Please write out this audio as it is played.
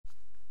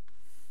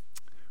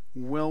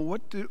Well,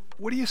 what do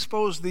you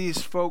suppose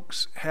these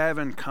folks have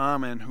in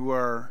common who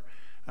are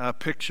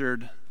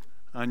pictured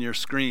on your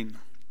screen?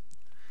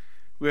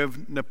 We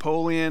have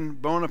Napoleon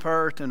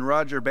Bonaparte and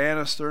Roger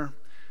Bannister,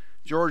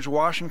 George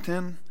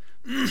Washington,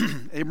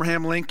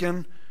 Abraham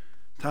Lincoln,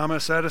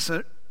 Thomas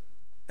Edison,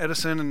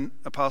 and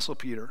Apostle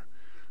Peter.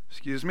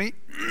 Excuse me.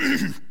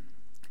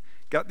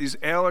 Got these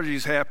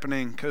allergies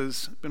happening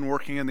because I've been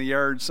working in the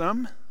yard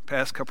some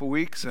past couple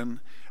weeks, and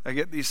I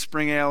get these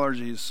spring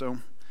allergies, so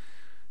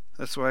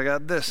that's why I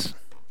got this.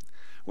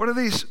 What do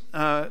these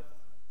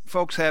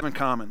folks have in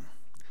common?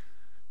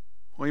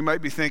 Well, you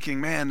might be thinking,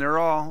 man, they were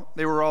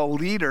all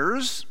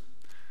leaders.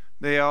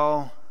 They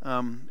all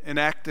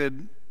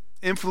enacted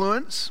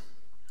influence,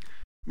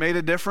 made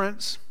a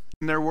difference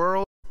in their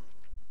world,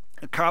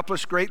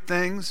 accomplished great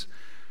things.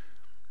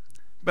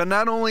 But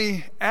not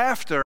only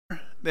after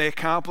they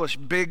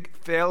accomplished big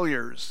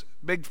failures,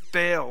 big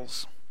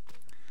fails.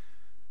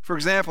 For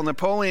example,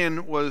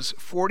 Napoleon was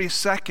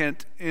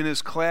 42nd in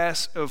his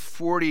class of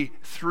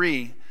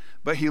 43,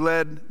 but he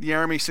led the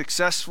army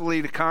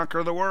successfully to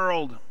conquer the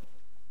world.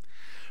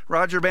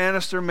 Roger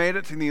Bannister made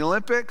it to the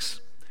Olympics,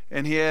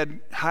 and he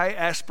had high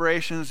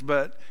aspirations,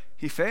 but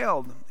he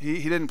failed.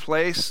 He didn't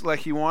place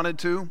like he wanted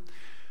to.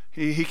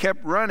 He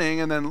kept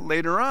running, and then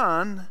later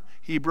on,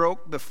 he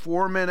broke the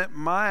 4-minute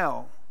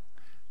mile,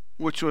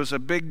 which was a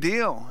big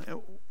deal,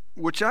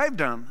 which I've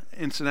done,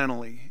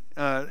 incidentally.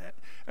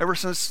 Ever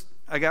since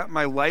I got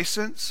my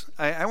license,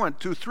 I went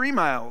 2-3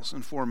 miles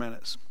in 4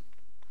 minutes.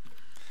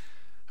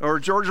 Or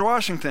George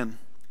Washington.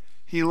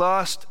 He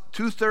lost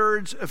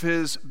 2/3 of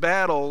his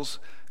battles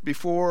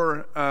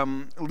before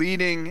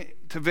leading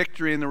to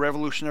victory in the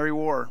Revolutionary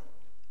War.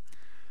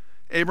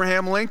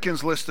 Abraham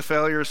Lincoln's list of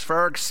failures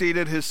far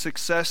exceeded his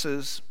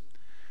successes,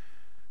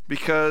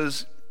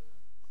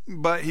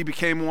 but he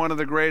became one of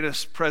the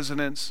greatest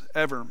presidents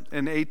ever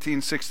in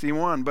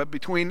 1861. But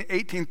between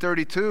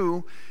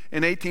 1832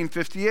 and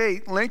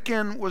 1858,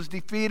 Lincoln was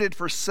defeated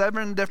for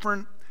 7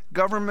 different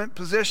government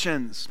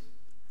positions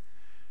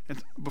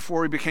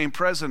before he became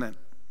president.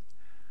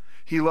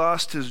 He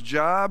lost his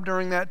job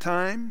during that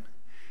time.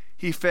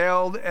 He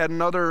failed at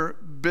another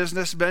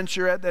business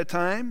venture at that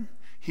time.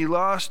 He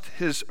lost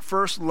his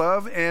first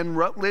love, Anne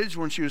Rutledge,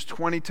 when she was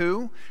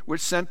 22,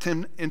 which sent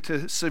him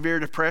into severe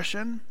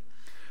depression.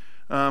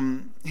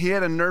 He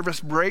had a nervous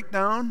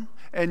breakdown,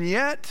 and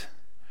yet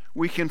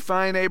we can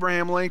find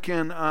Abraham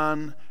Lincoln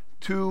on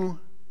 2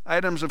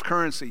 items of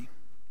currency,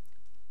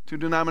 2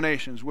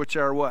 denominations, which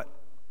are what?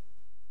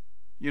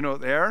 You know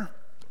what they are?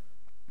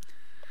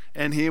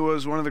 And he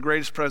was one of the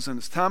greatest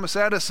presidents. Thomas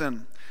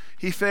Edison,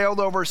 he failed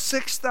over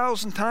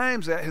 6,000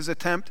 times at his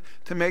attempt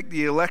to make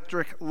the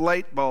electric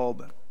light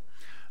bulb.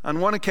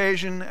 On one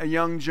occasion, a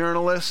young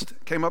journalist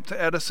came up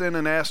to Edison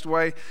and asked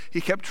why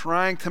he kept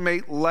trying to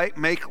make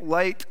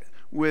light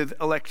with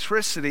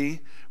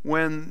electricity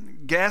when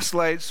gas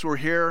lights were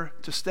here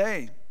to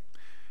stay.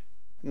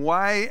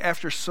 Why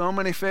after so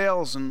many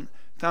fails? And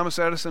Thomas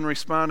Edison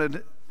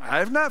responded,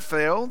 I've not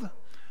failed.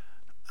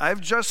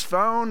 I've just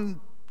found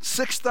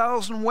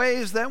 6,000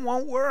 ways that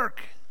won't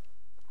work.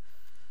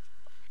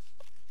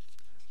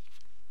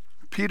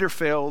 Peter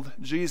failed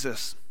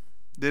Jesus,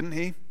 didn't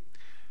he?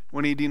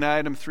 When he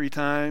denied him 3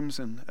 times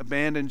and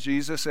abandoned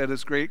Jesus at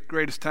his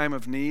greatest time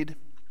of need.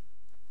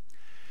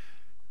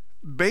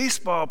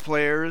 Baseball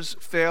players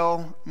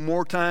fail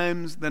more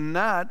times than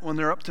not when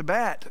they're up to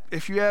bat.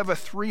 If you have a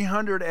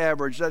 300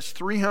 average, that's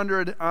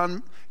 300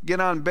 get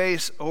on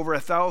base over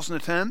 1,000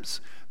 attempts,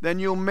 then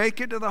you'll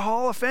make it to the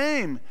Hall of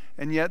Fame.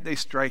 And yet they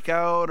strike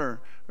out or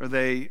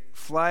they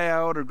fly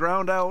out or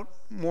ground out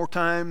more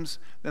times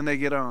than they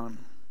get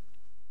on.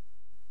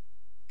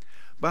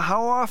 But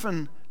how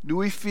often do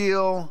we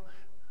feel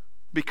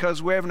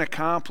because we haven't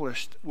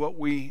accomplished what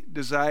we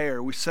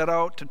desire? We set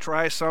out to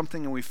try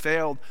something and we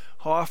failed.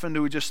 How often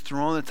do we just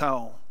throw in the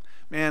towel?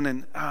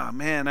 I'm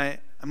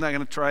not going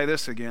to try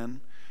this again.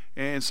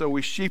 And so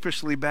we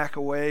sheepishly back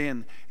away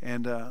and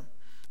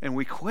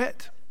we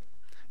quit.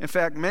 In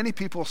fact, many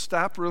people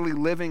stop really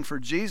living for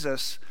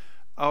Jesus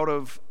out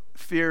of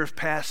fear of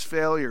past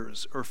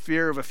failures or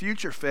fear of a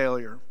future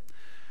failure,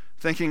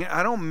 thinking,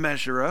 I don't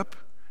measure up.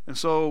 And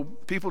so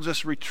people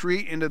just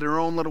retreat into their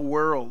own little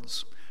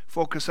worlds,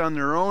 focus on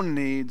their own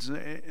needs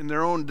and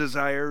their own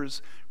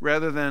desires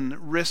rather than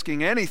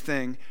risking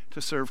anything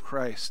to serve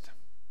Christ.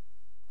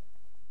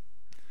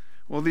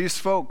 Well, these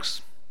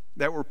folks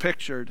that were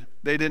pictured,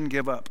 they didn't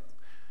give up.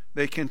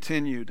 They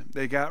continued.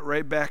 They got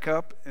right back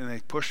up and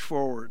they pushed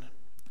forward.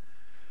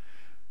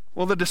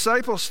 Well, the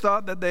disciples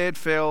thought that they had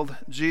failed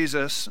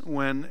Jesus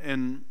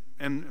and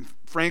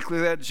frankly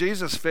that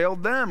Jesus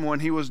failed them when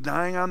he was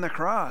dying on the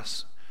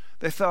cross.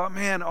 They thought,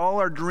 man, all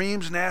our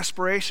dreams and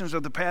aspirations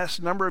of the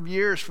past number of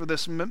years for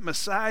this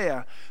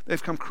Messiah,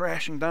 they've come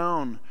crashing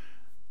down,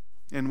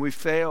 and we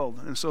failed.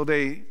 And so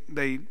they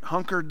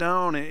hunkered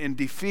down in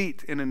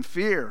defeat and in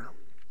fear.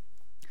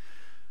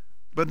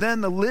 But then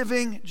the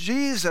living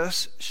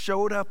Jesus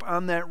showed up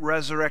on that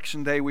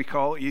resurrection day we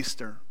call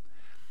Easter.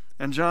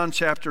 In John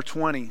chapter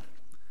 20,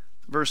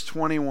 verse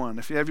 21.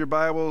 If you have your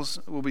Bibles,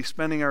 we'll be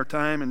spending our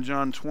time in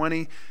John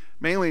 20,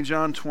 mainly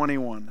John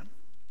 21.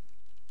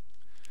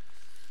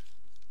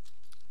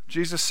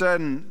 Jesus said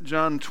in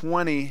John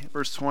 20,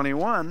 verse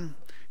 21,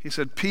 he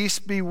said, "Peace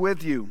be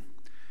with you.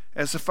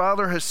 As the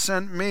Father has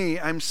sent me,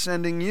 I'm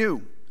sending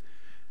you."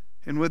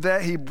 And with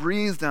that, he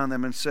breathed on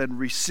them and said,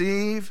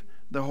 "Receive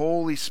the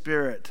Holy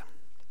Spirit."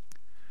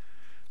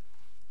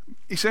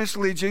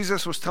 Essentially,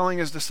 Jesus was telling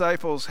his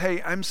disciples,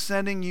 hey, I'm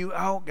sending you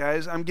out,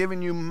 guys. I'm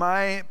giving you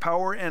my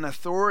power and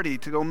authority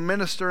to go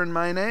minister in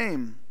my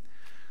name.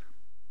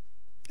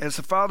 As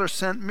the Father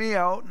sent me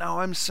out,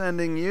 now I'm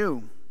sending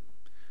you.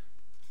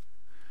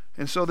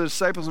 And so the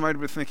disciples might have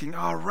been thinking,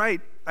 all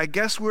right, I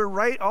guess we're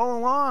right all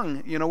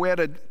along. You know, we had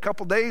a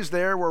couple days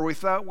there where we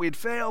thought we'd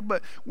failed,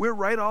 but we're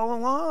right all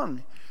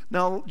along.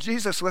 Now,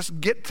 Jesus, let's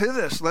get to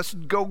this. Let's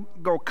go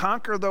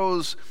conquer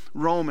those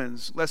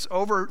Romans. Let's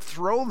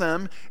overthrow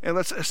them, and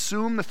let's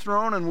assume the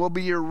throne, and we'll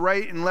be your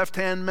right and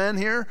left-hand men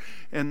here.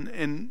 And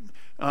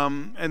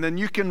then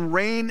you can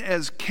reign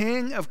as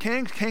King of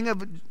Kings, King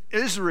of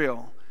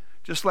Israel,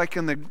 just like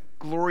in the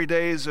glory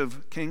days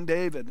of King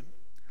David.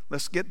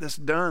 Let's get this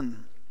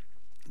done.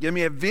 Give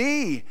me a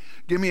V.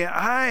 Give me an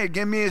I.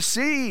 Give me a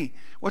C.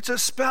 What's it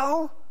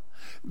spell?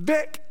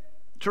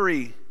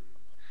 Victory.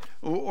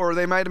 Or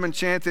they might have been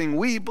chanting,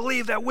 we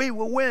believe that we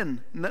will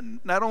win.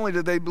 Not only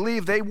did they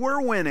believe, they were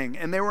winning,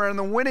 and they were on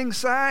the winning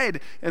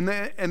side, and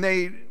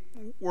they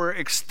were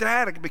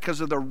ecstatic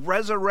because of the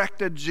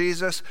resurrected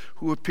Jesus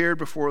who appeared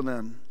before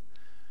them.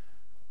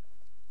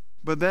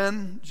 But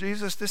then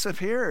Jesus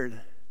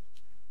disappeared,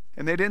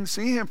 and they didn't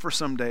see him for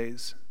some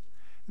days.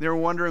 They were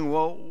wondering,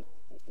 well,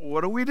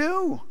 what do we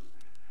do?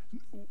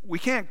 We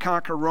can't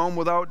conquer Rome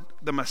without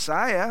the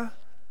Messiah.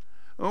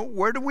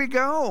 Where do we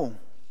go?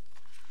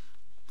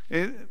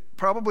 It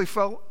probably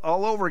felt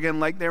all over again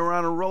like they were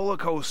on a roller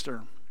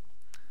coaster.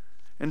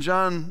 In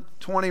John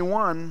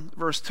 21,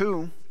 verse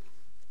 2,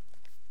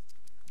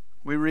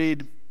 we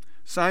read,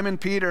 Simon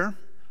Peter,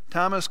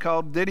 Thomas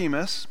called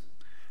Didymus,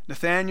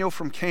 Nathanael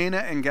from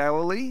Cana in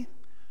Galilee,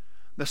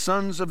 the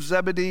sons of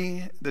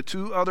Zebedee, the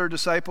two other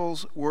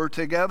disciples were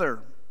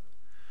together.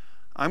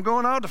 I'm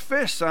going out to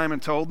fish, Simon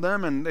told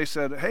them, and they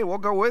said, hey, we'll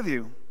go with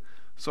you.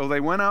 So they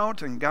went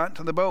out and got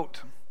into the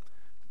boat.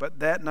 But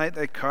that night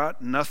they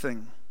caught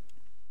nothing.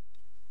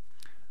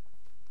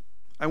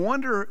 I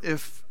wonder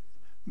if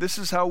this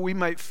is how we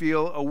might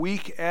feel a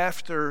week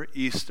after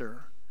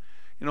Easter.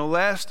 You know,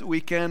 last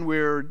weekend we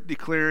were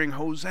declaring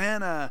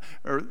Hosanna,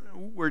 or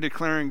we're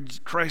declaring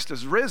Christ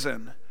is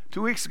risen.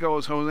 2 weeks ago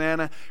was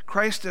Hosanna,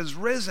 Christ is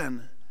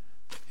risen.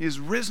 He's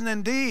risen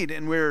indeed.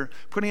 And we're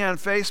putting on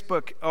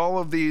Facebook all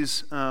of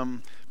these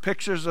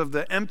pictures of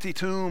the empty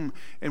tomb,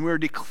 and we're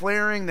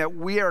declaring that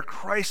we are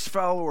Christ's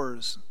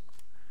followers.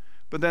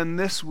 But then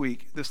this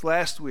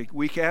last week,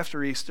 week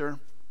after Easter,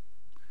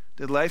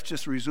 did life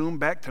just resume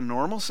back to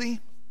normalcy?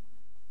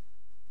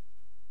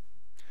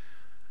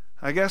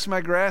 I guess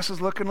my grass is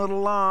looking a little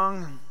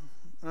long.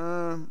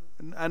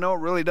 I know it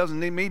really doesn't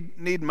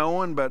need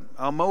mowing, but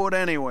I'll mow it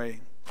anyway.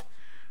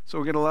 So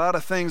we get a lot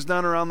of things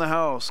done around the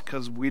house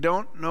because we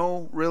don't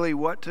know really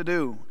what to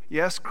do.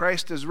 Yes,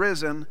 Christ is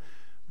risen,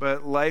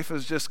 but life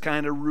is just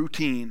kind of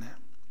routine.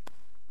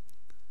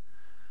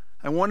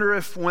 I wonder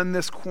if when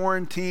this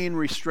quarantine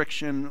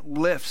restriction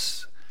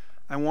lifts,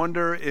 I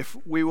wonder if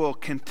we will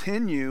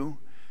continue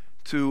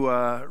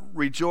to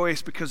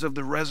rejoice because of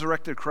the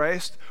resurrected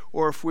Christ,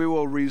 or if we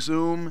will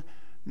resume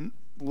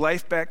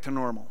life back to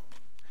normal.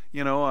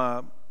 You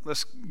know,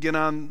 let's get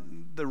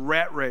on the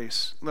rat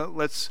race.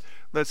 Let's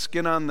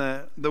get on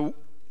the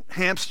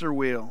hamster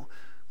wheel.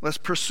 Let's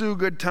pursue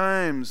good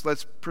times.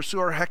 Let's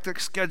pursue our hectic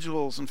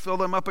schedules and fill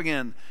them up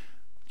again.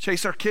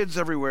 Chase our kids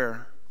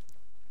everywhere.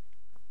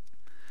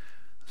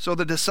 So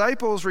the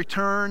disciples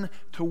return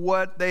to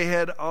what they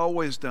had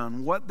always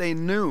done, what they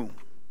knew.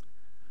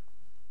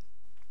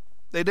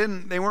 They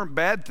weren't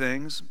bad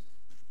things,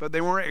 but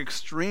they weren't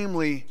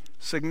extremely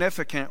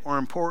significant or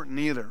important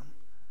either.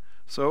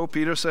 So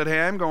Peter said,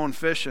 hey, I'm going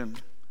fishing.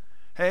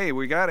 Hey,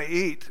 we got to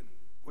eat.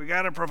 We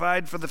got to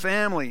provide for the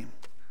family.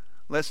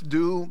 Let's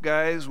do,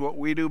 guys, what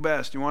we do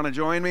best. You want to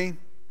join me?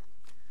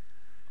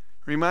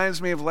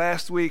 Reminds me of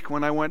last week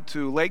when I went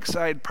to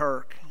Lakeside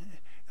Park.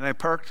 And I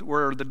parked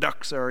where the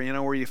ducks are, you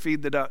know, where you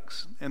feed the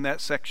ducks in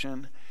that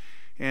section.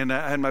 And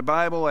I had my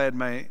Bible, I had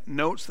my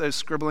notes that I was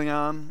scribbling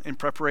on in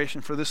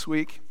preparation for this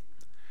week.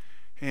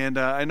 And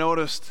I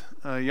noticed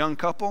a young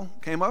couple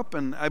came up,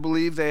 and I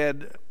believe they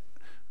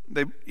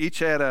each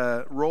had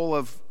a roll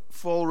of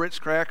full Ritz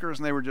crackers,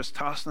 and they were just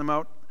tossing them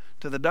out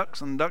to the ducks,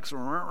 and the ducks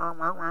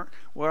were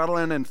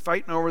waddling and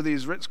fighting over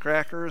these Ritz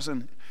crackers.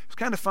 And it was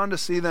kind of fun to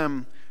see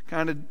them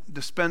kind of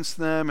dispense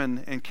them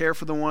and care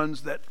for the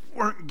ones that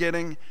weren't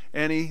getting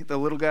any, the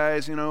little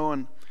guys, you know.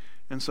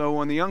 And so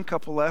when the young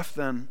couple left,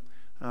 then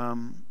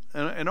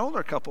an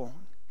older couple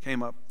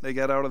came up. They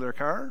got out of their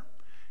car,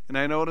 and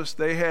I noticed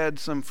they had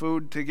some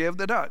food to give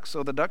the ducks.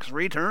 So the ducks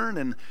returned,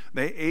 and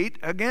they ate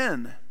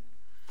again.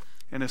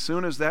 And as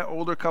soon as that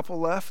older couple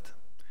left,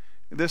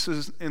 this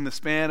is in the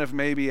span of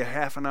maybe a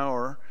half an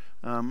hour,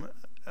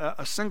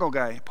 a single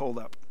guy pulled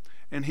up,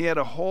 and he had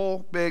a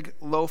whole big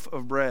loaf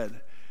of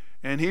bread.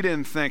 And he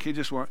didn't think, he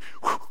just went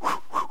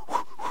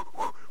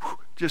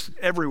just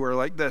everywhere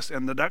like this.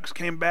 And the ducks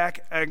came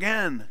back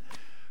again.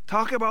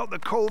 Talk about the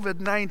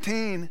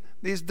COVID-19.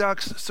 These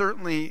ducks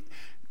certainly,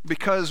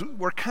 because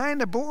we're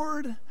kind of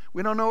bored,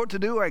 we don't know what to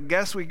do, I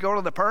guess we go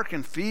to the park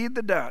and feed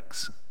the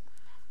ducks.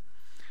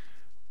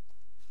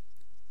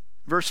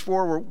 Verse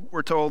 4,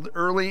 we're told,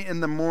 early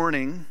in the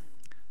morning,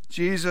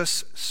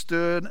 Jesus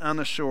stood on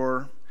the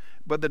shore,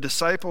 but the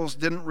disciples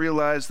didn't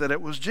realize that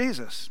it was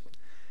Jesus.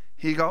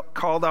 He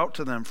called out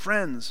to them,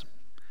 friends,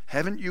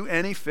 haven't you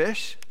any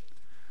fish?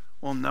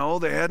 Well, no,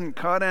 they hadn't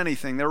caught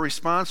anything. Their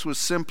response was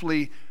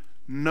simply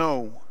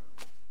no.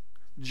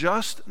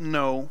 Just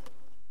no.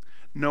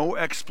 No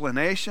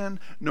explanation,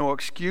 no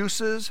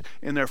excuses.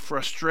 In their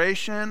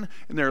frustration,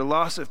 in their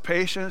loss of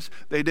patience,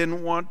 they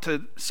didn't want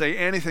to say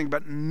anything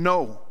but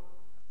no.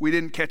 We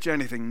didn't catch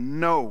anything.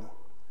 No.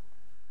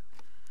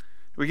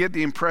 We get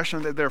the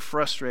impression that they're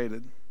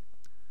frustrated.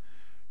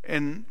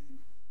 And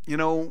you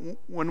know,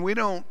 when we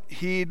don't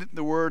heed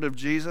the word of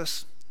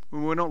Jesus,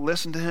 when we don't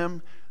listen to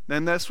him,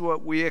 then that's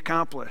what we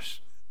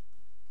accomplish.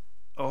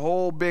 A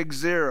whole big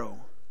zero,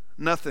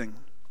 nothing,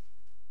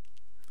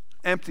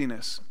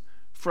 emptiness,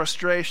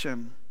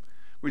 frustration.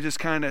 We just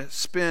kind of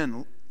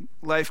spin.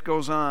 Life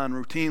goes on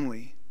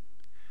routinely.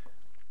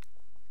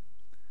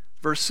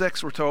 Verse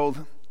 6, we're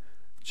told,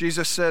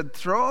 Jesus said,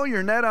 throw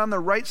your net on the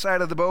right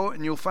side of the boat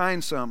and you'll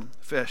find some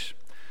fish.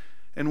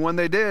 And when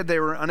they did, they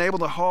were unable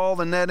to haul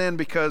the net in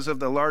because of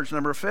the large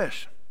number of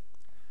fish.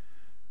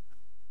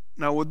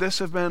 Now, would this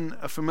have been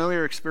a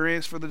familiar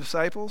experience for the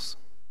disciples?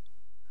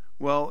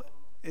 Well,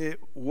 it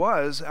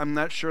was. I'm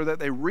not sure that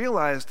they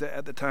realized it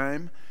at the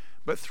time,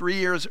 but 3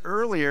 years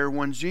earlier,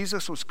 when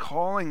Jesus was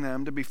calling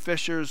them to be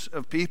fishers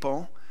of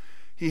people,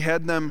 he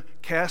had them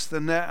cast the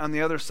net on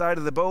the other side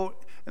of the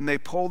boat, and they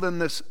pulled in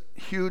this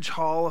huge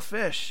haul of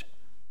fish.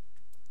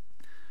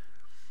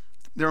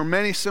 There are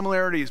many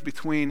similarities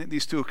between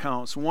these two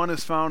accounts. One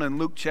is found in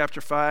Luke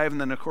chapter 5,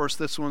 and then, of course,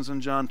 this one's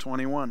in John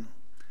 21.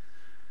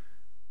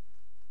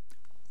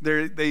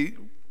 They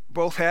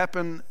both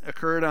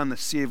occurred on the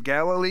Sea of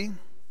Galilee.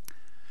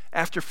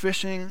 After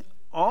fishing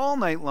all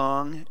night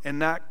long and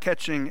not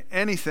catching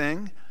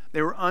anything,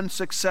 they were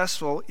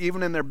unsuccessful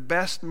even in their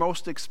best,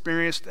 most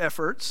experienced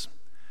efforts.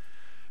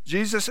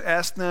 Jesus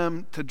asked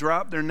them to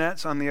drop their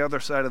nets on the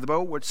other side of the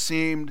boat, which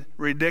seemed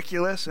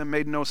ridiculous and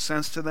made no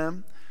sense to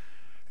them.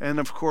 And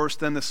of course,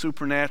 then the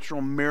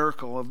supernatural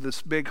miracle of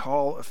this big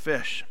haul of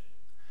fish.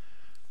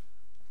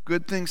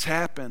 Good things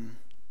happen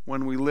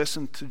when we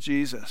listen to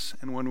Jesus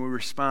and when we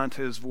respond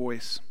to his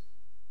voice.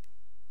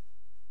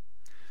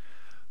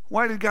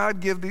 Why did God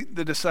give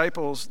the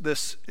disciples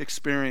this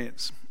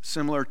experience,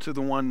 similar to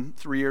the one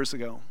 3 years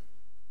ago?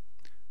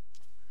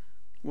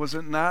 Was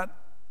it not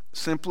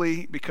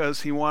simply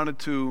because he wanted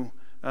to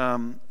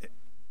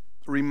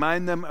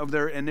remind them of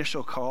their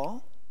initial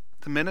call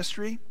to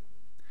ministry?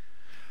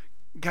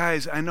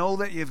 Guys, I know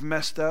that you've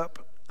messed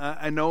up.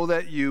 I know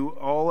that you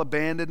all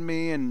abandoned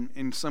me, and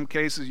in some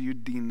cases you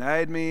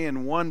denied me,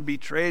 and one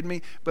betrayed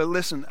me. But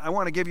listen, I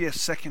want to give you a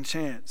second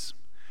chance.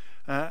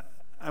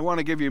 I want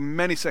to give you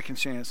many second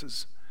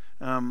chances.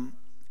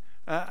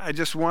 I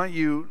just want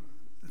you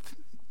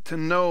to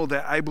know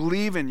that I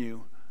believe in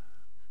you.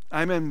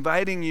 I'm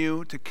inviting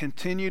you to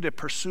continue to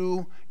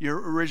pursue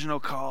your original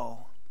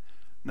call.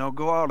 Now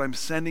go out. I'm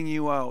sending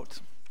you out.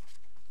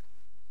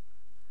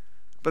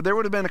 But there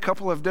would have been a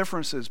couple of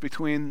differences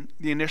between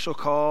the initial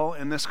call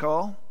and this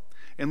call.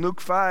 In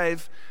Luke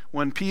 5,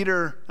 when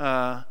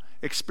Peter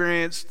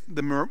experienced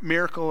the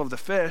miracle of the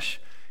fish,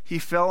 he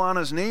fell on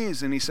his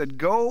knees and he said,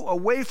 "Go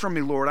away from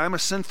me, Lord, I'm a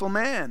sinful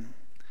man."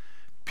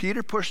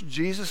 Peter pushed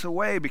Jesus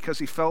away because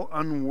he felt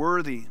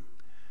unworthy.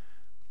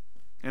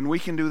 And we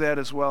can do that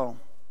as well.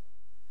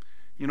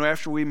 You know,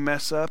 after we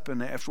mess up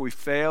and after we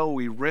fail,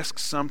 we risk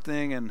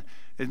something and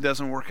it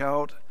doesn't work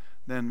out,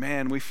 then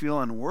man, we feel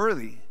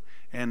unworthy.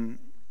 And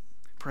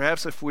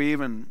perhaps if we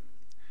even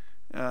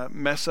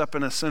mess up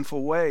in a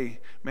sinful way,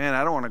 man,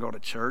 I don't want to go to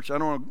church. I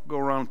don't want to go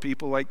around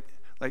people like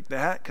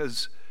that,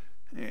 because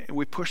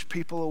we push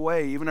people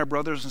away, even our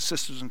brothers and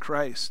sisters in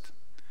Christ.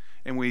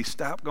 And we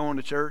stop going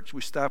to church.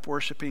 We stop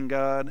worshiping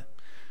God.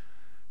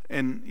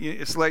 And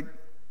it's like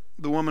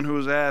the woman who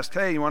was asked,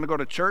 "Hey, you want to go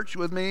to church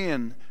with me?"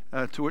 And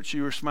to which she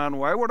responded,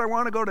 "Why would I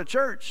want to go to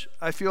church?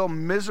 I feel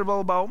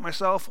miserable about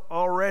myself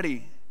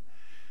already."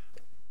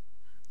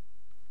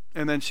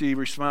 And then she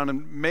responded,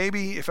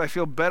 "Maybe if I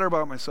feel better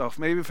about myself,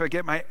 maybe if I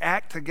get my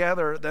act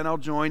together, then I'll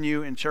join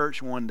you in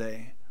church one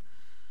day."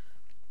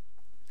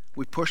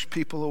 We push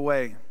people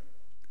away.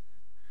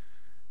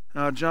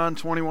 John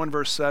 21,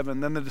 verse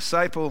 7, "Then the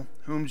disciple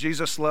whom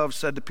Jesus loved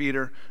said to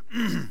Peter,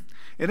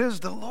 'It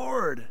is the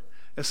Lord.'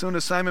 As soon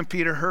as Simon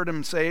Peter heard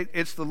him say,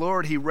 'It's the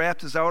Lord,' he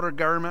wrapped his outer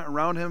garment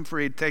around him, for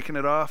he had taken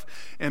it off.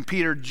 And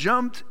Peter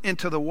jumped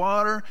into the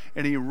water,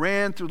 and he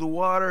ran through the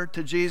water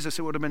to Jesus."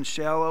 It would have been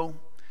shallow.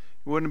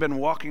 He wouldn't have been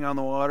walking on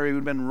the water. He would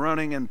have been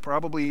running and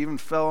probably even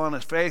fell on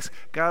his face.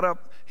 Got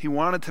up. He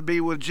wanted to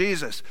be with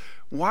Jesus.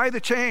 Why the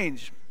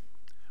change?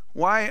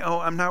 Why, oh,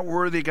 I'm not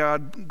worthy,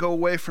 God, go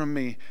away from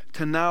me,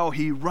 to now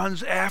he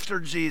runs after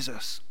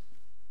Jesus.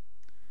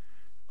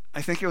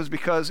 I think it was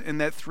because in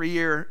that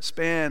 3-year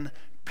span,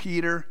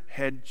 Peter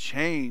had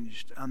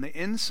changed on the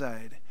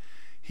inside.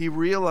 He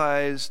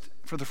realized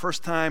for the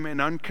first time an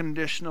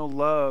unconditional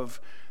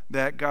love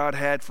that God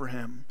had for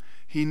him.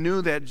 He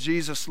knew that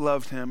Jesus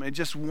loved him and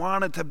just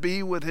wanted to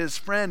be with his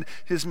friend,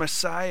 his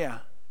Messiah,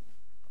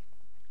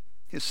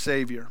 his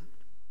Savior.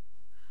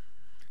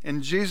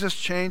 And Jesus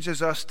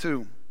changes us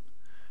too.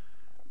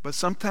 But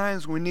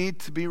sometimes we need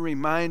to be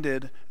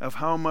reminded of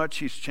how much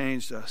he's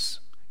changed us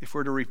if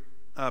we're to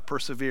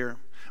persevere.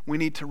 We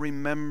need to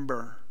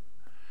remember.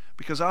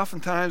 Because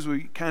oftentimes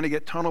we kind of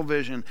get tunnel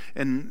vision,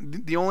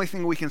 and the only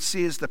thing we can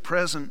see is the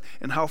present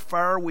and how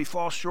far we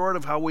fall short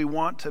of how we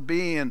want to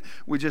be, and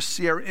we just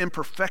see our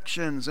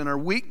imperfections and our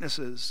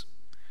weaknesses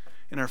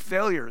and our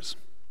failures.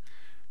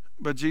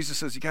 But Jesus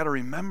says, you got to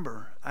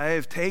remember, I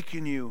have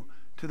taken you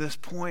to this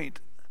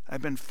point.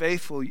 I've been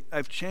faithful.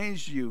 I've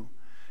changed you.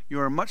 You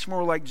are much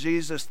more like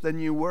Jesus than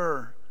you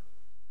were,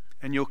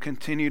 and you'll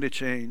continue to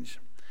change.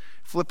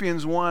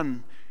 Philippians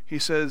 1, he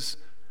says,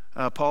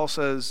 Paul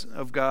says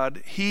of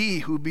God, he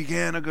who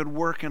began a good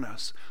work in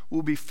us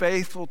will be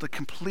faithful to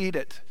complete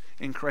it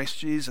in Christ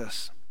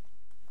Jesus.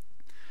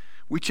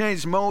 We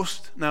change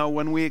most now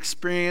when we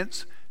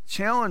experience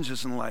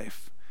challenges in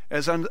life.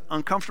 As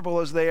uncomfortable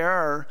as they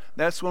are,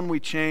 that's when we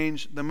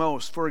change the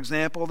most. For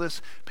example,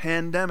 this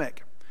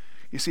pandemic.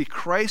 You see,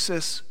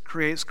 crisis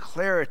creates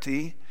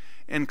clarity,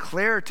 and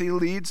clarity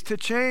leads to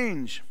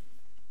change.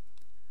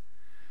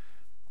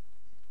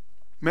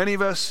 Many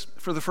of us,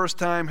 for the first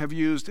time, have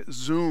used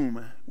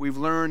Zoom. We've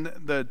learned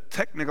the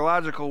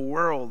technological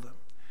world.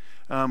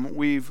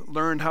 We've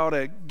learned how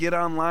to get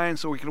online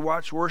so we can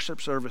watch worship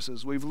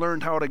services. We've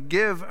learned how to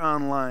give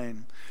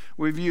online.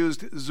 We've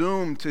used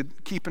Zoom to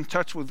keep in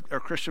touch with our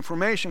Christian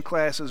formation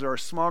classes, or our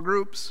small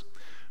groups,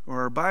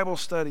 or our Bible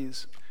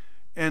studies.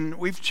 And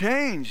we've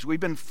changed. We've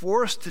been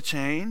forced to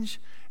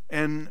change,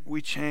 and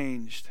we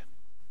changed.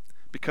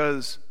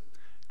 Because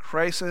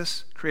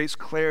crisis creates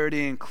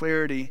clarity, and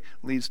clarity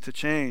leads to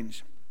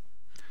change.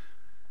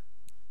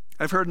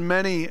 I've heard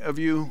many of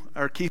you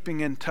are keeping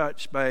in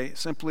touch by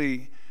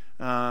simply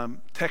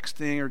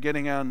texting or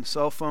getting on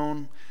cell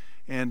phone,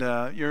 and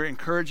you're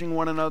encouraging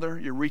one another.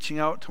 You're reaching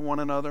out to one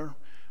another.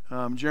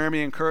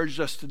 Jeremy encouraged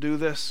us to do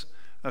this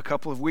a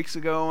couple of weeks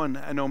ago, and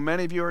I know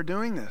many of you are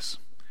doing this.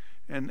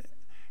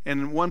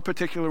 And one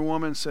particular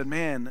woman said,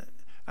 man,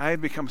 I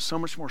have become so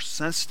much more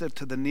sensitive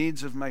to the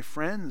needs of my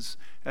friends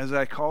as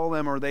I call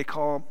them or they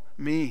call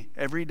me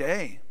every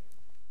day.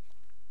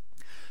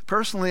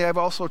 Personally, I've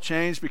also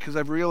changed because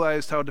I've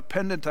realized how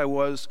dependent I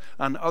was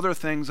on other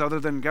things other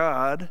than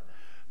God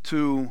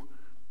to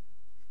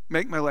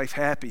make my life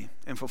happy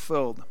and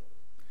fulfilled.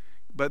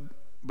 But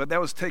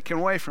that was taken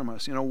away from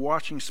us,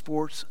 watching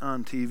sports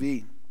on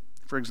TV,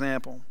 for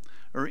example,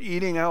 or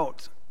eating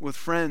out with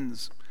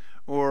friends,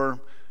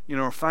 or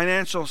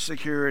financial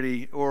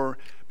security, or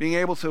being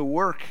able to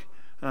work,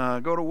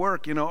 go to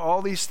work.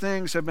 All these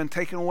things have been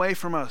taken away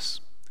from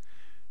us.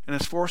 And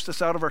it's forced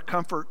us out of our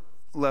comfort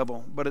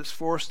level, but it's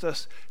forced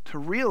us to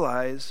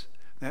realize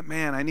that,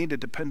 man, I need to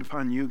depend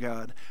upon you,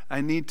 God.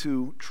 I need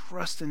to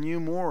trust in you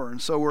more.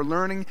 And so we're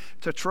learning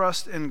to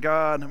trust in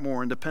God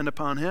more and depend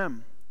upon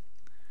him.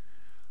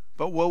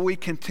 But will we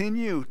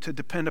continue to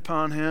depend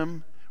upon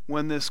him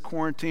when this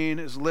quarantine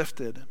is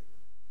lifted?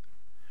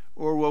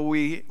 Or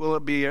will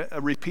it be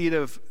a repeat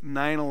of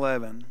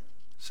 9/11,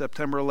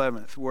 September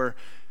 11th, where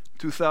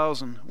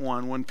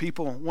 2001, when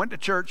people went to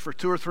church for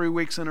 2 or 3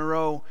 weeks in a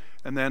row,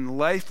 and then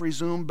life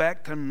resumed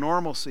back to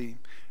normalcy?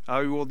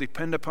 I will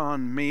depend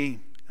upon me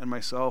and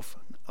myself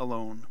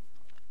alone.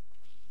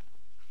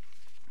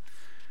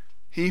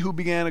 He who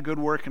began a good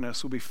work in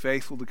us will be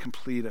faithful to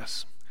complete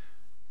us.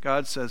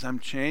 God says, I'm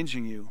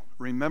changing you.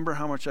 Remember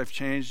how much I've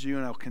changed you,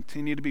 and I'll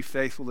continue to be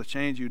faithful to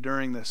change you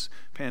during this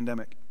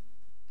pandemic.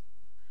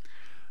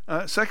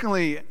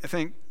 Secondly, I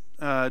think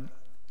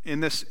in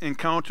this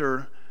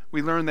encounter,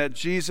 we learn that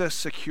Jesus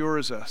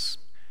secures us.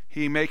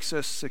 He makes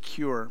us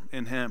secure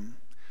in him.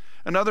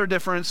 Another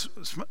difference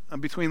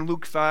between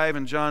Luke 5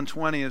 and John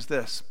 20 is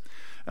this.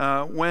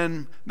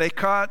 When they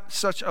caught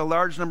such a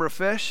large number of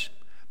fish,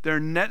 their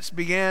nets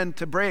began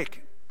to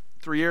break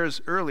 3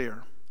 years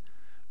earlier.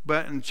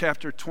 But in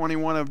chapter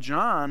 21 of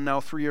John, now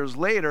 3 years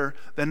later,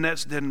 the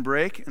nets didn't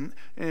break. And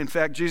in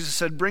fact, Jesus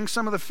said, bring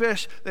some of the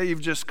fish that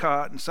you've just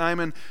caught. And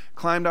Simon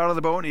climbed out of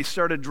the boat and he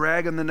started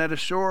dragging the net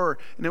ashore.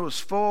 And it was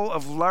full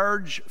of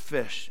large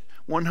fish,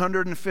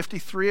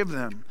 153 of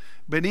them.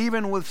 But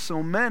even with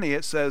so many,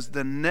 it says,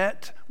 the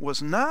net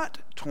was not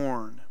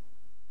torn.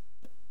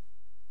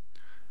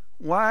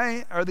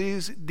 Why are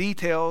these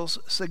details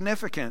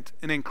significant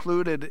and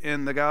included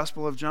in the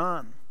Gospel of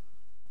John?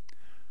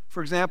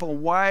 For example,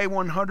 why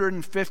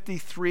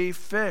 153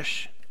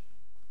 fish?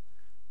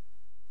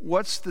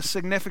 What's the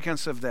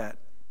significance of that?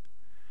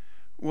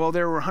 Well,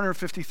 there were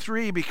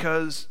 153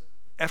 because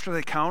after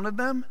they counted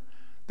them,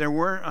 there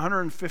weren't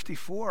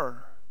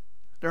 154.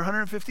 There are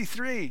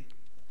 153.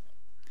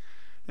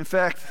 In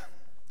fact,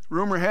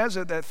 rumor has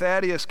it that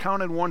Thaddeus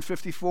counted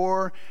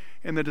 154,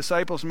 and the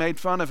disciples made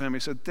fun of him. He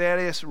said,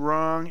 "Thaddeus,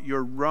 wrong,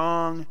 you're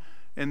wrong,"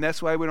 and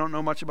that's why we don't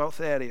know much about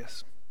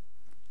Thaddeus.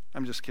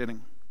 I'm just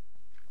kidding.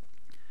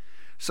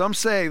 Some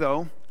say,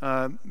 though,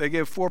 they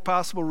give 4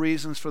 possible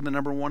reasons for the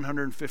number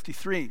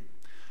 153.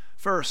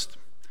 First,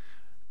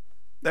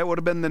 that would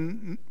have been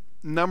the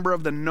number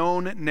of the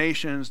known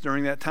nations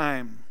during that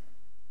time.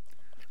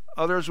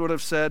 Others would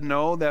have said,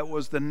 no, that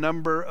was the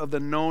number of the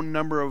known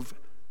number of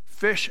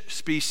fish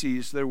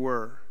species there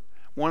were.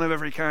 One of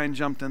every kind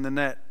jumped in the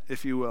net,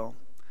 if you will.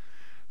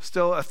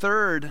 Still, a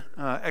third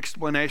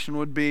explanation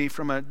would be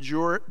from a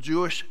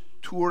Jewish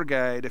tour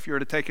guide. If you were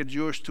to take a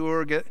Jewish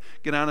tour, get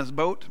on his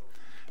boat,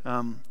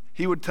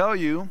 he would tell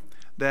you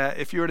that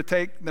if you were to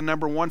take the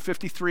number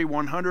 153,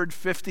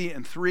 150,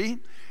 and 3,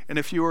 and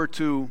if you were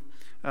to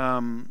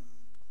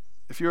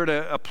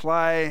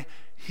apply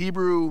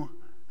Hebrew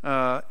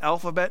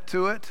alphabet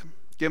to it,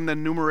 give them the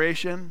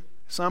numeration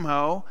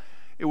somehow,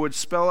 it would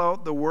spell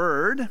out the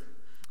word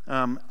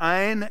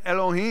Ein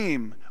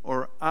Elohim,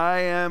 or I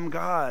am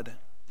God.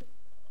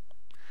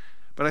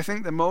 But I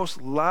think the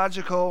most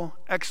logical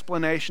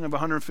explanation of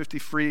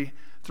 153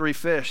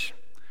 fish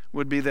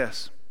would be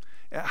this.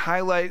 It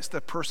highlights the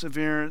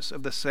perseverance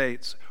of the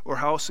saints, or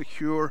how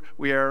secure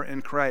we are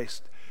in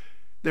Christ.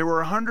 There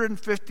were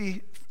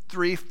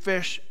 153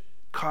 fish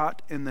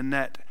caught in the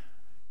net.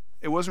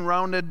 It wasn't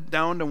rounded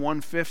down to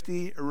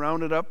 150 or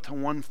rounded up to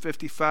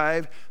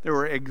 155. There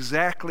were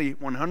exactly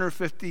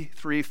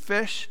 153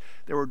 fish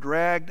that were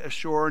dragged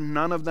ashore.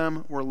 None of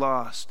them were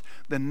lost.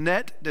 The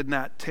net did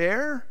not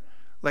tear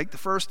like the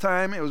first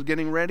time it was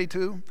getting ready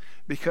to,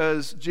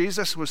 because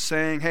Jesus was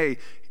saying, hey,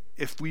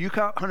 if you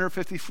caught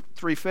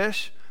 153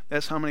 fish,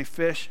 that's how many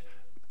fish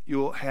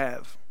you'll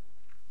have.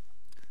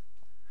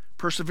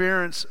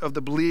 Perseverance of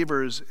the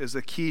believers is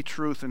the key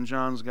truth in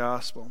John's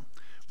gospel,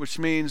 which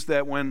means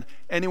that when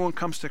anyone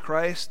comes to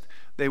Christ,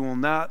 they will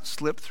not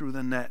slip through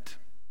the net.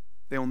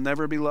 They will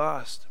never be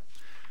lost.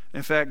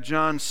 In fact,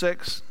 John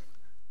 6,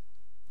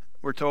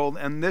 we're told,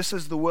 "And this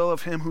is the will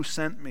of him who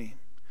sent me,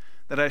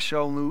 that I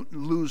shall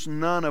lose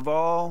none of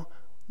all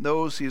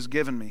those he has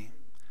given me,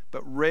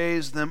 but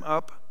raise them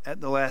up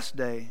at the last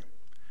day."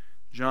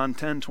 John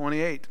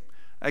 10:28,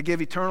 "I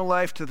give eternal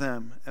life to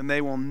them, and they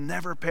will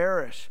never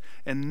perish,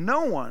 and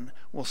no one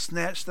will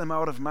snatch them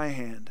out of my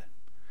hand."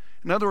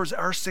 In other words,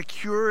 our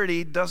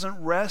security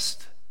doesn't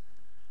rest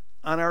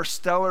on our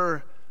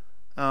stellar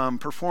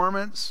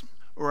performance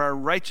or our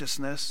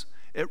righteousness.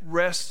 It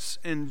rests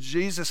in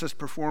Jesus'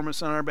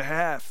 performance on our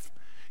behalf.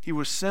 He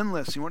was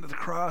sinless. He went to the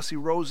cross. He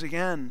rose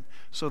again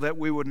so that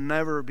we would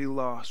never be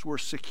lost. We're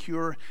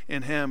secure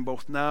in him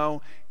both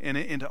now and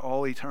into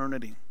all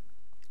eternity.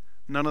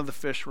 None of the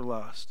fish were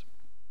lost.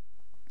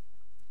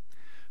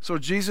 So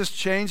Jesus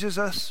changes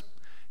us.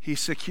 He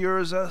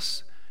secures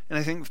us. And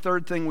I think the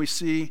third thing we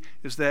see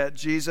is that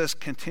Jesus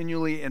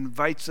continually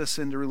invites us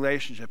into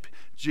relationship.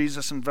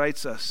 Jesus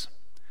invites us.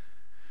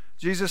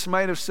 Jesus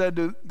might have said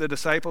to the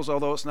disciples,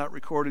 although it's not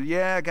recorded,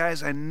 "Yeah,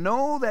 guys, I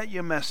know that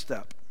you messed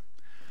up.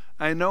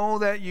 I know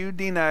that you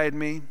denied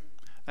me.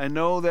 I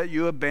know that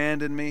you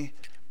abandoned me.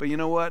 But you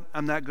know what?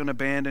 I'm not going to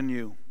abandon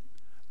you.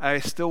 I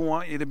still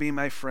want you to be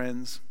my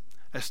friends.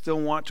 I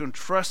still want to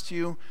entrust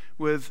you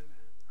with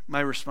my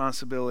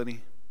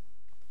responsibility."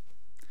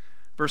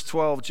 Verse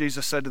 12,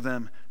 Jesus said to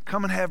them,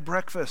 "Come and have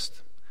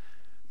breakfast."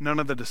 None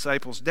of the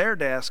disciples dared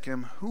to ask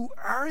him, "Who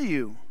are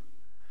you?"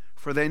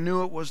 For they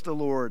knew it was the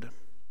Lord.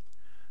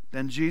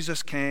 Then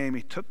Jesus came,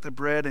 he took the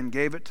bread and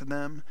gave it to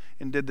them,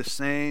 and did the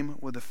same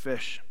with the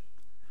fish.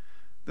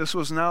 This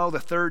was now the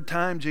third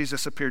time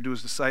Jesus appeared to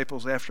his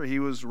disciples after he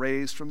was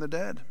raised from the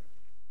dead.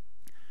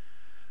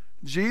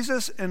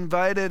 Jesus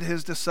invited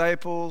his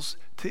disciples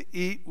to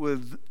eat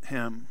with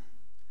him.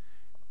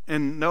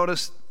 And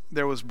notice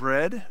there was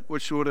bread,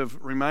 which would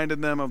have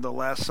reminded them of the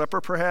Last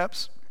Supper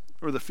perhaps,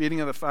 or the feeding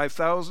of the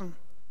 5,000.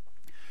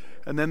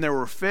 And then there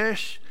were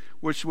fish,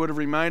 which would have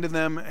reminded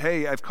them,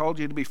 hey, I've called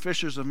you to be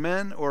fishers of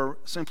men, or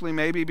simply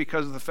maybe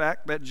because of the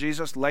fact that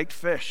Jesus liked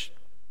fish.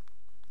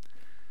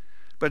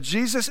 But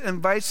Jesus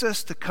invites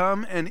us to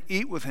come and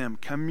eat with him,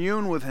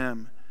 commune with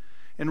him.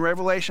 In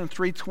Revelation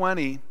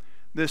 3:20,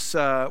 this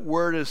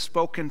word is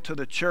spoken to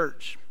the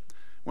church.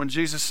 When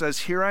Jesus says,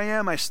 "Here I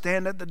am, I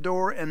stand at the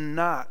door and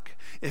knock.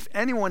 If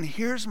anyone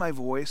hears my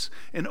voice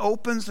and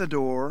opens the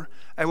door,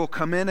 I will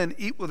come in and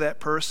eat with that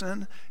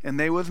person, and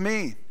they with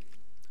me."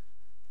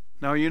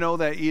 Now, you know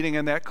that eating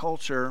in that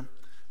culture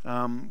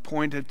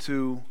pointed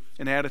to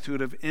an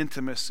attitude of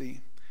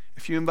intimacy.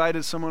 If you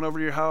invited someone over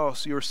to your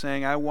house, you were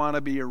saying, "I want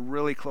to be your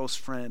really close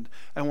friend.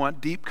 I want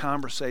deep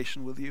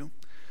conversation with you."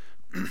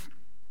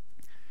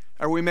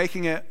 Are we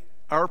making it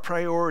our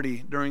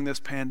priority during this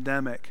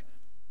pandemic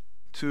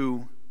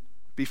to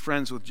be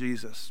friends with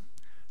Jesus,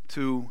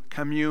 to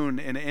commune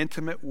in an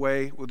intimate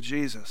way with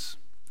Jesus?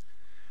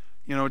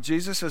 You know,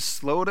 Jesus has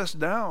slowed us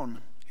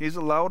down. He's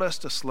allowed us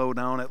to slow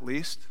down at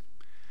least.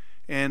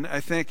 And I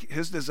think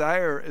his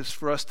desire is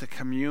for us to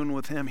commune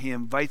with him. He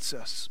invites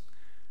us.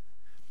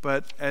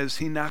 But as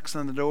he knocks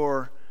on the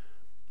door,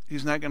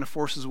 he's not going to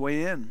force his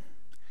way in.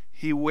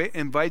 He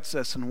invites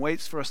us and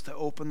waits for us to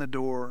open the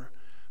door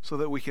so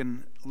that we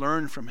can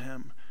learn from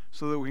him,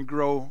 so that we can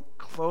grow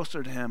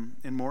closer to him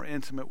and more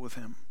intimate with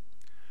him,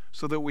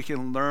 so that we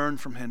can learn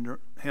from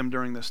him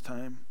during this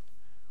time.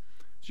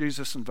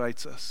 Jesus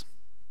invites us.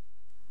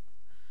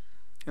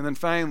 And then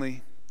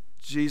finally,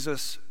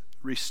 Jesus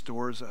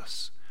restores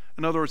us.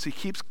 In other words, he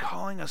keeps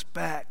calling us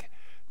back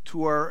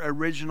to our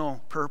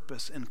original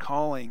purpose and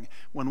calling.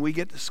 When we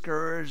get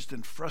discouraged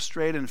and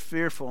frustrated and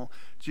fearful,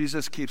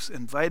 Jesus keeps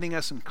inviting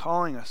us and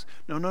calling us.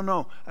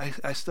 No,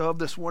 I still have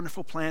this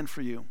wonderful plan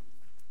for you.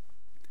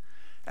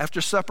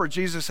 After supper,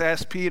 Jesus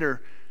asked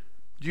Peter,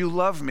 "Do you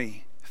love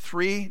me?"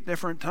 3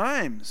 different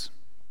times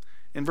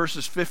in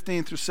verses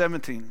 15 through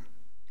 17.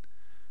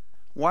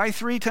 Why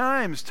 3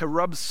 times? To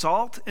rub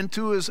salt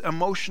into his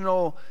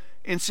emotional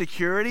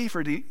insecurity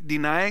for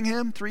denying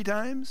him 3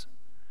 times?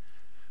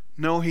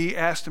 No, he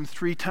asked him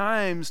 3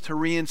 times to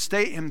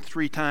reinstate him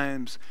 3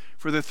 times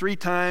for the 3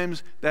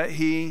 times that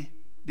he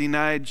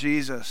denied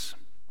Jesus.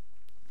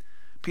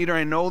 Peter,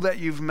 I know that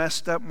you've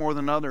messed up more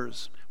than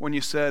others when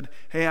you said,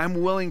 "Hey,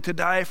 I'm willing to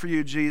die for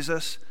you,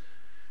 Jesus."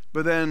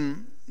 But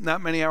then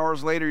not many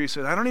hours later you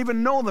said, "I don't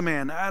even know the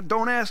man.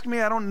 Don't ask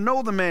me. I don't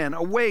know the man.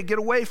 Get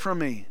away from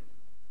me."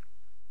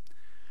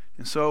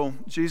 And so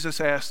Jesus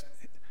asked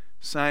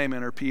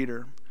Simon, or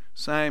Peter,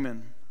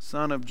 "Simon,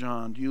 son of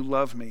John, do you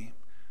love me?"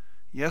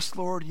 "Yes,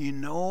 Lord, you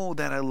know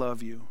that I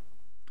love you."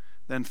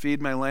 "Then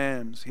feed my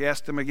lambs." He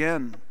asked him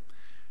again.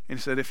 And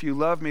he said, "If you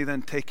love me,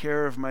 then take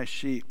care of my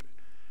sheep."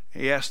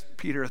 He asked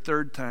Peter a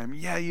 3rd time.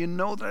 "Yeah, you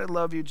know that I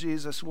love you,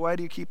 Jesus. Why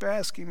do you keep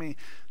asking me?"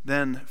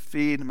 "Then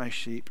feed my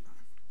sheep."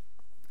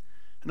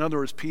 In other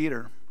words,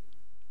 Peter,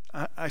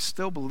 I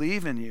still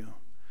believe in you.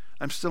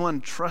 I'm still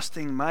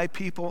entrusting my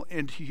people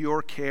into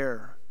your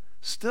care.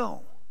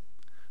 Still.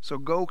 So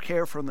go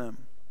care for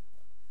them.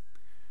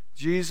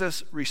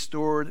 Jesus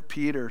restored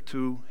Peter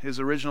to his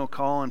original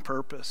call and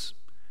purpose.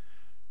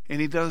 And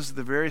he does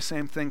the very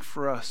same thing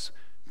for us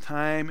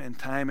time and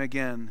time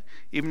again.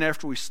 Even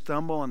after we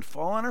stumble and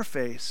fall on our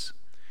face,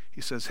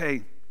 he says,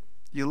 "Hey,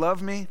 you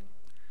love me?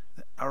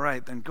 All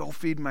right, then go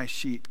feed my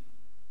sheep.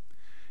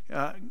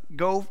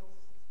 Go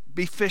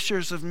be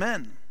fishers of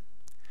men."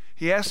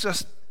 He asks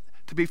us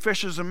to be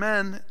fishers of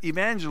men,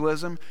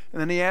 evangelism,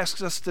 and then he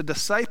asks us to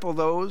disciple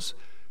those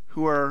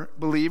who are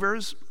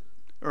believers,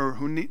 or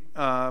who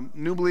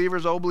new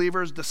believers, old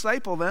believers.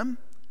 Disciple them,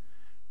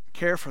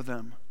 care for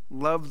them,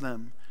 love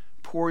them,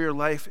 pour your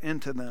life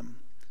into them.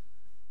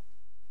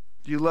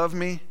 "Do you love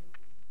me?"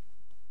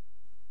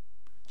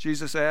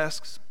 Jesus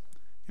asks,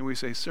 and we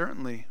say,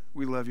 "Certainly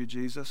we love you,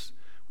 Jesus."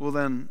 Well,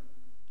 then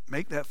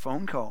make that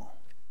phone call.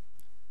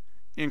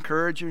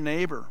 Encourage your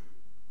neighbor.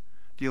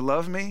 "Do you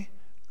love me?"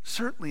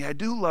 "Certainly I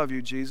do love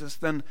you, Jesus."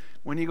 Then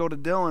when you go to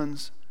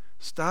Dylan's,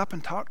 stop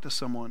and talk to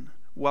someone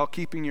while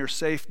keeping your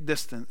safe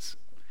distance.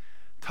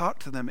 Talk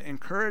to them,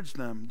 encourage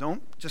them.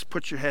 Don't just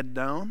put your head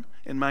down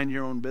and mind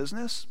your own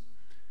business.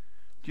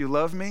 "Do you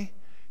love me?"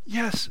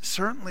 "Yes,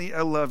 certainly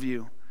I love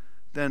you."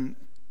 "Then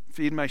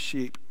feed my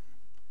sheep.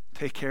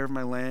 Take care of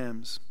my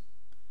lambs."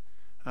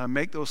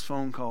 Make those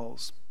phone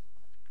calls.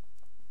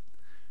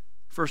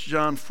 1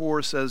 John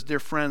 4 says, "Dear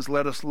friends,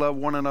 let us love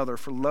one another,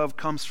 for love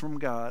comes from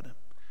God.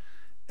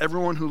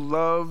 Everyone who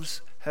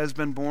loves has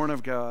been born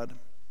of God.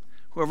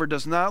 Whoever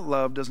does not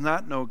love does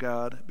not know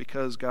God,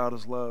 because God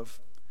is love."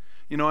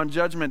 You know, on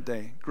Judgment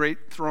Day,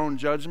 great throne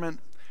judgment,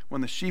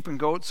 when the sheep and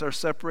goats are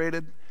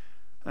separated,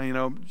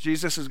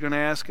 Jesus is going to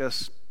ask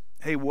us,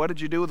 "Hey, what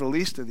did you do with the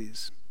least of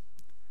these?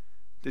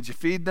 Did you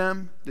feed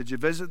them? Did you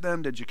visit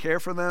them? Did you care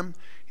for them?"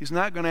 He's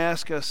not going to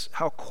ask us,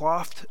 "How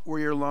coiffed were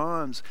your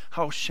lawns?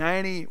 How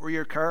shiny were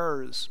your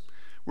cars?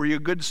 Were you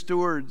good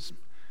stewards?"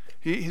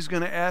 He's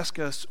going to ask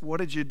us,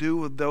 "What did you do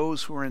with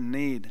those who are in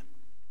need?"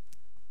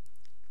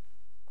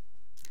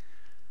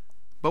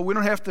 But we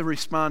don't have to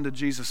respond to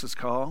Jesus'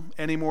 call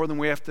any more than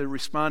we have to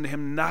respond to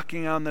him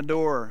knocking on the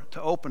door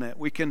to open it.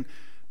 We can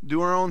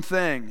do our own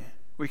thing.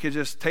 We could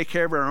just take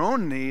care of our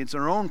own needs,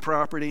 our own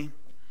property,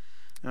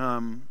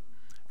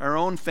 our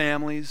own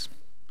families.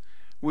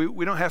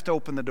 We don't have to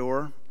open the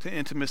door to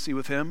intimacy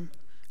with him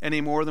any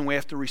more than we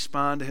have to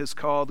respond to his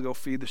call to go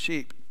feed the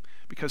sheep,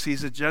 because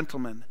he's a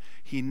gentleman.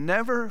 He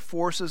never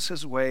forces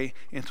his way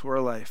into our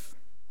life.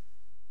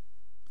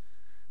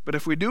 But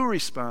if we do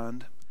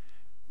respond,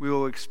 we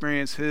will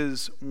experience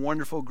his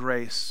wonderful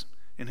grace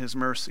and his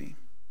mercy.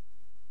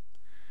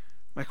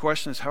 My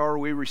question is, how are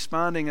we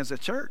responding as a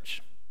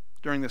church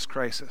during this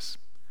crisis?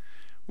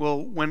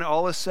 Well, when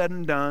all is said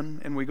and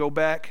done and we go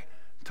back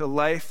to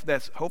life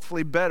that's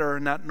hopefully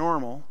better, not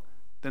normal,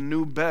 the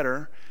new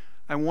better,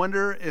 I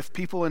wonder if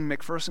people in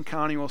McPherson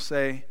County will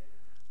say,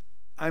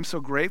 "I'm so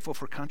grateful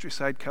for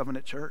Countryside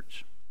Covenant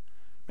Church.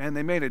 Man,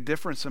 they made a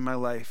difference in my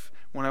life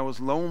when I was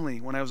lonely,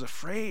 when I was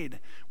afraid,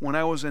 when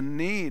I was in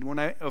need,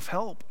 of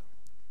help."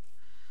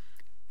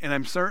 And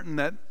I'm certain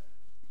that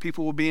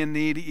people will be in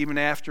need even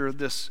after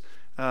this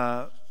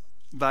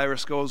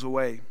virus goes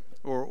away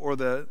or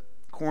the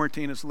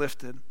quarantine is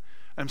lifted.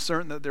 I'm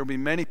certain that there will be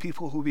many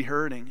people who will be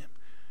hurting.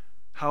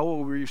 How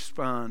will we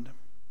respond?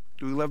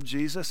 Do we love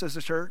Jesus as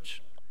a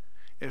church?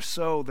 If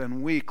so,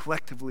 then we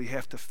collectively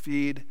have to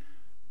feed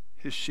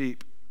his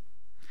sheep.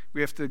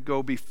 We have to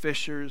go be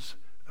fishers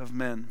of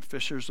men,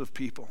 fishers of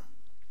people.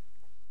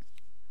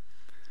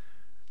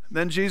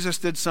 Then Jesus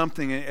did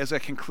something, as I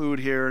conclude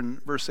here in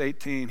verse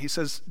 18. He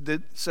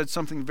said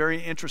something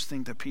very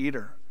interesting to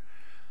Peter.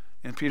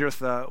 And Peter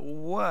thought,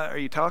 what are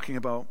you talking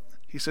about?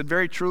 He said,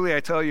 very truly I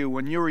tell you,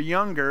 when you were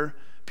younger,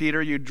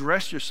 Peter, you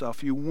dressed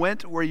yourself. You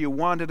went where you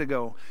wanted to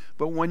go.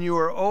 But when you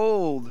are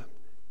old,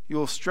 you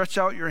will stretch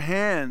out your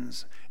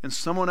hands, and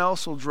someone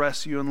else will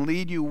dress you and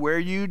lead you where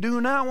you do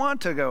not want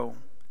to go.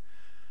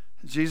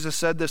 Jesus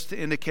said this to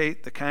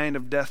indicate the kind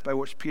of death by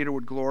which Peter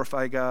would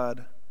glorify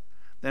God.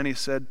 Then he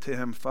said to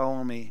him,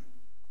 follow me.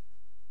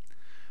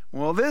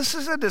 Well, this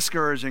is a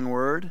discouraging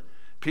word.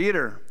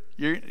 Peter,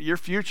 your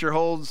future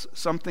holds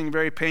something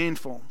very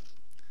painful.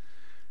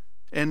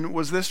 And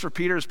was this for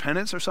Peter's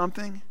penance or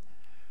something?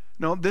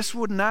 No, this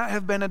would not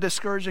have been a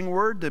discouraging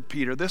word to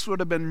Peter. This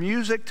would have been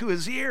music to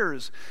his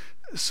ears.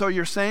 So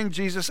you're saying,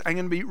 Jesus, I'm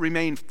going to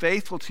remain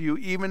faithful to you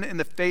even in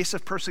the face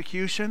of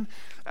persecution.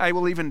 I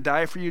will even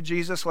die for you,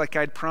 Jesus, like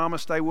I'd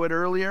promised I would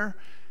earlier.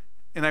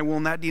 And I will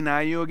not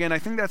deny you again. I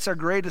think that's our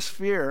greatest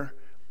fear,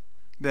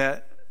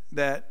 that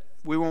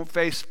we won't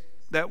face,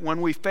 that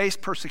when we face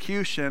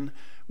persecution,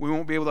 we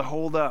won't be able to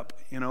hold up,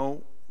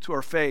 to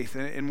our faith,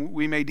 and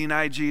we may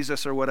deny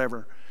Jesus or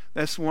whatever.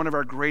 That's one of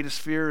our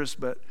greatest fears,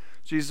 but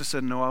Jesus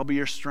said, no, I'll be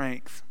your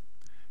strength.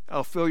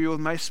 I'll fill you with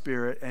my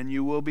Spirit, and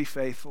you will be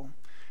faithful.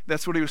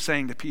 That's what he was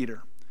saying to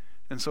Peter.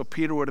 And so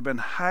Peter would have been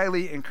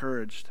highly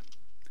encouraged.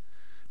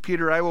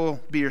 Peter, I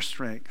will be your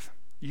strength.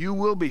 You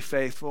will be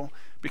faithful,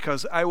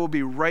 because I will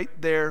be right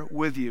there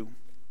with you,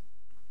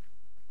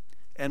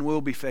 and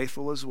will be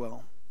faithful as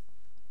well.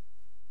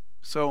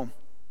 So,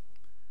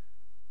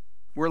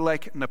 we're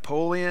like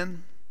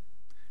Napoleon,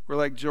 we're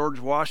like George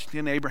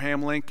Washington,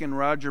 Abraham Lincoln,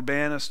 Roger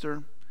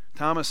Bannister,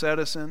 Thomas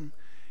Edison,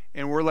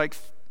 and we're like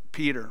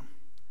Peter.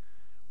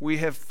 We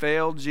have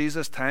failed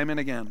Jesus time and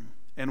again,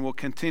 and will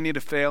continue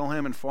to fail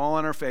him and fall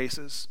on our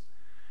faces.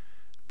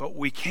 But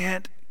we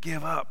can't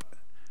give up.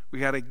 We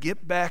got to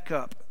get back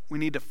up. We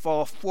need to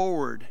fall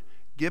forward,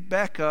 get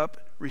back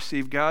up,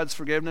 receive God's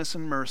forgiveness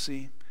and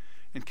mercy,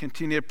 and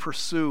continue to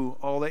pursue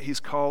all that he's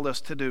called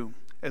us to do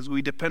as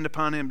we depend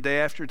upon him day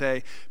after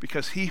day,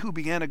 because he who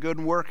began a good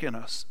work in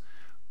us,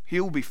 he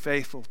will be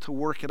faithful to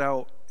work it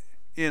out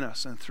in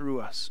us and through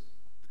us.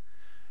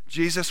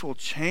 Jesus will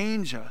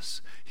change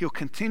us. He'll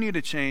continue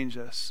to change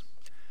us.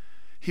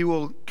 He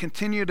will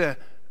continue to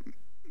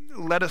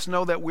let us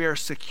know that we are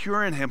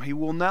secure in him. He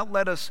will not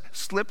let us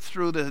slip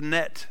through the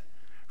net,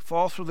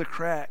 fall through the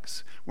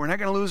cracks. We're not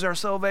going to lose our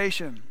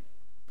salvation.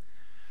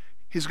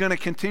 He's going to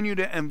continue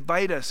to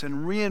invite us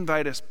and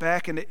re-invite us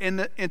back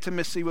into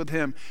intimacy with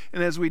him.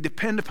 And as we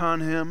depend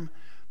upon him,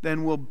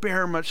 then we'll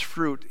bear much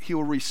fruit. He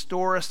will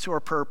restore us to our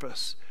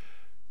purpose,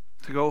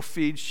 to go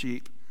feed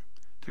sheep,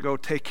 to go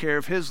take care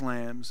of his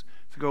lambs,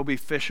 to go be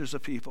fishers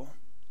of people.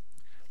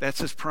 That's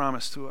his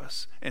promise to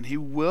us. And he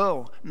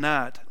will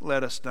not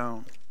let us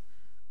down.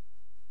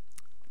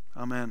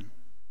 Amen.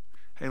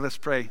 Hey, let's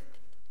pray.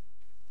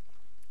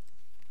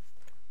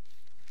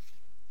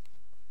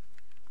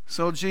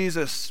 So,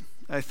 Jesus,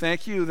 I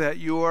thank you that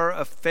you are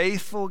a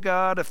faithful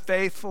God, a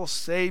faithful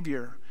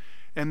Savior,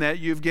 and that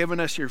you've given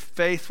us your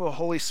faithful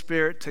Holy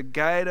Spirit to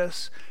guide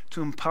us,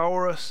 to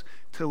empower us,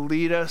 to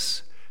lead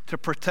us, to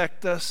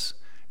protect us,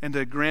 and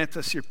to grant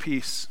us your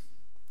peace.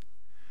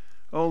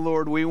 Oh,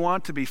 Lord, we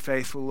want to be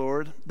faithful,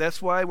 Lord.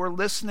 That's why we're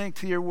listening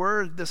to your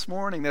word this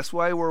morning. That's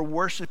why we're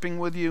worshiping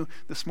with you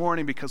this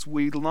morning, because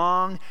we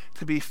long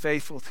to be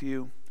faithful to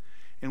you.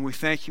 And we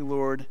thank you,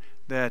 Lord,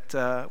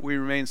 that we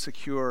remain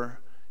secure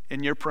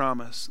in your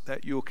promise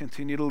that you will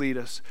continue to lead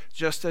us,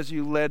 just as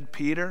you led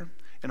Peter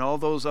and all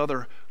those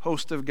other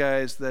host of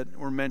guys that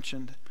were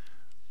mentioned.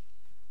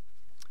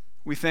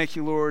 We thank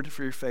you, Lord,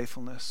 for your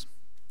faithfulness.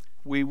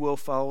 We will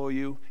follow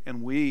you,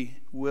 and we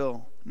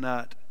will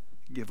not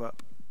give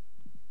up.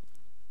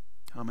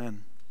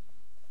 Amen.